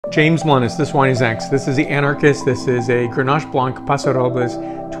James Lunis, this wine is next. This is the Anarchist. This is a Grenache Blanc Paso Robles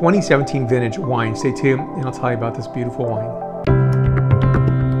 2017 vintage wine. Stay tuned and I'll tell you about this beautiful wine.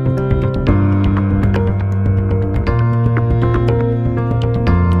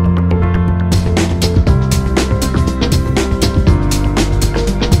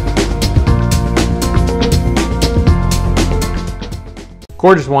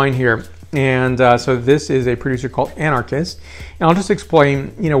 Gorgeous wine here. And so this is a producer called Anarchist. And I'll just explain,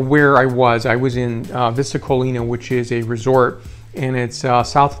 where I was. I was in Vista Colina, which is a resort, and it's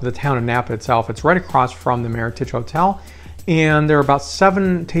south of the town of Napa itself. It's right across from the Meritage Hotel, and there are about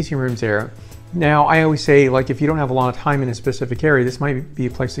 7 tasting rooms there. Now, I always say, if you don't have a lot of time in a specific area, this might be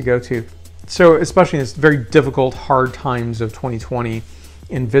a place to go to. So, especially in this very difficult, hard times of 2020,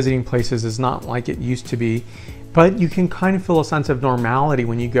 and visiting places is not like it used to be. But you can kind of feel a sense of normality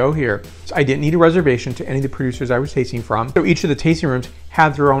when you go here. So I didn't need a reservation to any of the producers I was tasting from. So each of the tasting rooms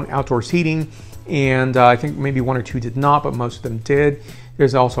had their own outdoor seating, and I think maybe 1 or 2 did not, but most of them did.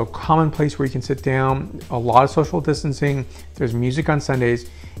 There's also a common place where you can sit down, a lot of social distancing. There's music on Sundays.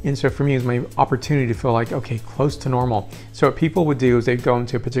 And so for me, it was my opportunity to feel like, okay, close to normal. So what people would do is they'd go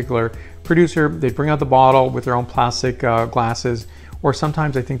into a particular producer, they'd bring out the bottle with their own plastic glasses, or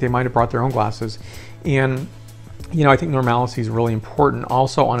sometimes I think they might have brought their own glasses. And I think normalcy is really important.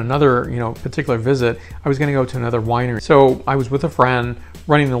 Also, on another, particular visit, I was going to go to another winery. So I was with a friend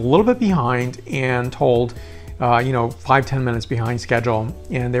running a little bit behind and told, 5-10 minutes behind schedule.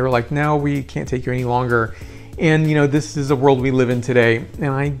 And they were like, no, we can't take you any longer. And, this is the world we live in today.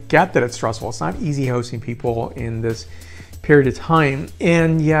 And I get that it's stressful. It's not easy hosting people in this period of time.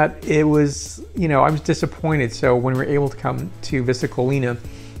 And yet it was, I was disappointed. So when we were able to come to Vista Colina,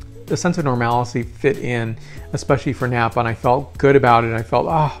 the sense of normalcy fit in, especially for Napa, and I felt good about it. I felt,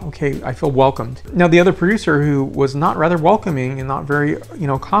 okay, I feel welcomed. Now, the other producer who was not rather welcoming and not very,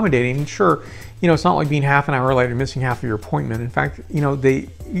 accommodating, sure, it's not like being half an hour late and missing half of your appointment. In fact,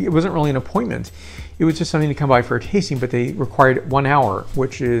 it wasn't really an appointment. It was just something to come by for a tasting, but they required 1 hour,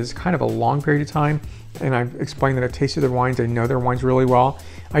 which is kind of a long period of time. And I've explained that I've tasted their wines. I know their wines really well.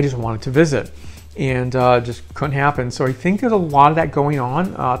 I just wanted to visit. And just couldn't happen. So I think there's a lot of that going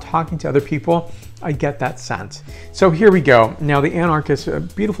on. Talking to other people, I get that sense. So here we go. Now the Anarchist,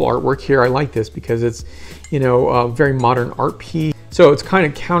 beautiful artwork here. I like this because it's, a very modern art piece. So it's kind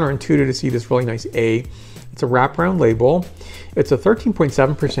of counterintuitive to see this really nice A. It's a wraparound label. It's a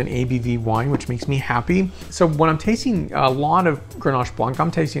 13.7% ABV wine, which makes me happy. So when I'm tasting a lot of Grenache Blanc, I'm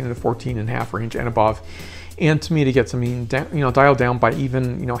tasting in the 14.5 range and above. And to me, to get something dialed down by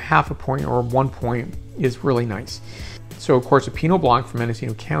even half a point or 1 point is really nice. So of course, a Pinot Blanc from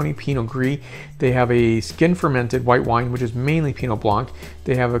Mendocino County, Pinot Gris. They have a skin fermented white wine, which is mainly Pinot Blanc.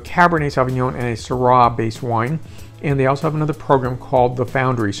 They have a Cabernet Sauvignon and a Syrah based wine. And they also have another program called the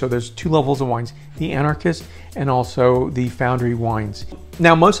Foundry. So there's 2 levels of wines, the Anarchist and also the Foundry wines.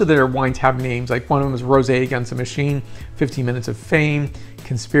 Now, most of their wines have names, like one of them is Rosé Against the Machine, 15 Minutes of Fame,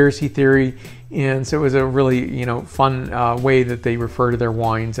 Conspiracy Theory. And so it was a really, fun way that they refer to their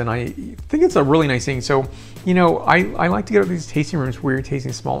wines. And I think it's a really nice thing. So, I like to go to these tasting rooms where you're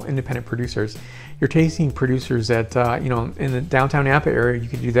tasting small independent producers. You're tasting producers that, in the downtown Napa area, you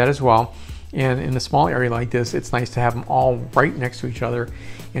could do that as well. And in a small area like this, it's nice to have them all right next to each other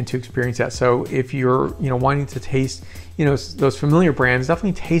and to experience that. So if you're, wanting to taste, those familiar brands,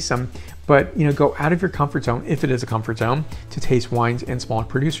 definitely taste them, but, go out of your comfort zone, if it is a comfort zone, to taste wines and smaller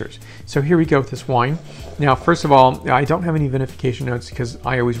producers. So here we go with this wine. Now, first of all, I don't have any vinification notes because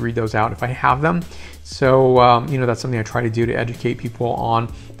I always read those out if I have them. So, that's something I try to do to educate people on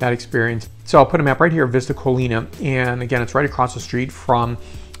that experience. So I'll put a map right here, Vista Colina. And again, it's right across the street from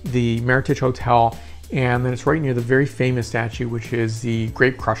the Meritage Hotel, and then it's right near the very famous statue, which is the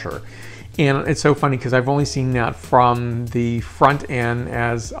Grape Crusher. And it's so funny because I've only seen that from the front end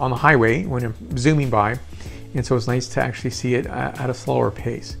as on the highway when I'm zooming by, and so it's nice to actually see it at a slower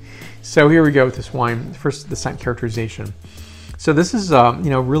pace. So here we go with this wine. First, the scent characterization. So this is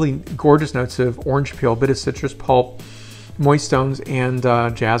really gorgeous notes of orange peel, a bit of citrus pulp, moist stones, and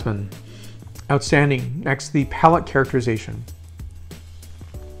jasmine. Outstanding. Next, the palate characterization.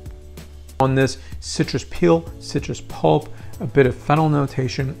 On this, citrus peel, citrus pulp, a bit of fennel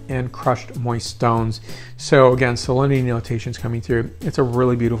notation, and crushed moist stones. So again, salinity notations coming through. It's a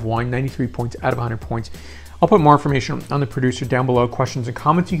really beautiful wine, 93 points out of 100 points. I'll put more information on the producer down below. Questions and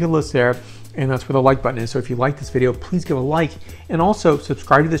comments you can list there, and that's where the like button is. So if you like this video, please give a like, and also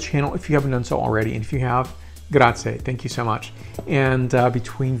subscribe to this channel if you haven't done so already. And if you have, grazie, thank you so much. And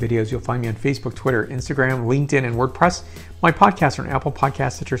between videos, you'll find me on Facebook, Twitter, Instagram, LinkedIn, and WordPress. My podcasts are on Apple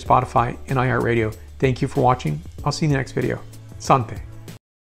Podcasts, Stitcher, Spotify, and iHeartRadio. Thank you for watching. I'll see you in the next video. Santé.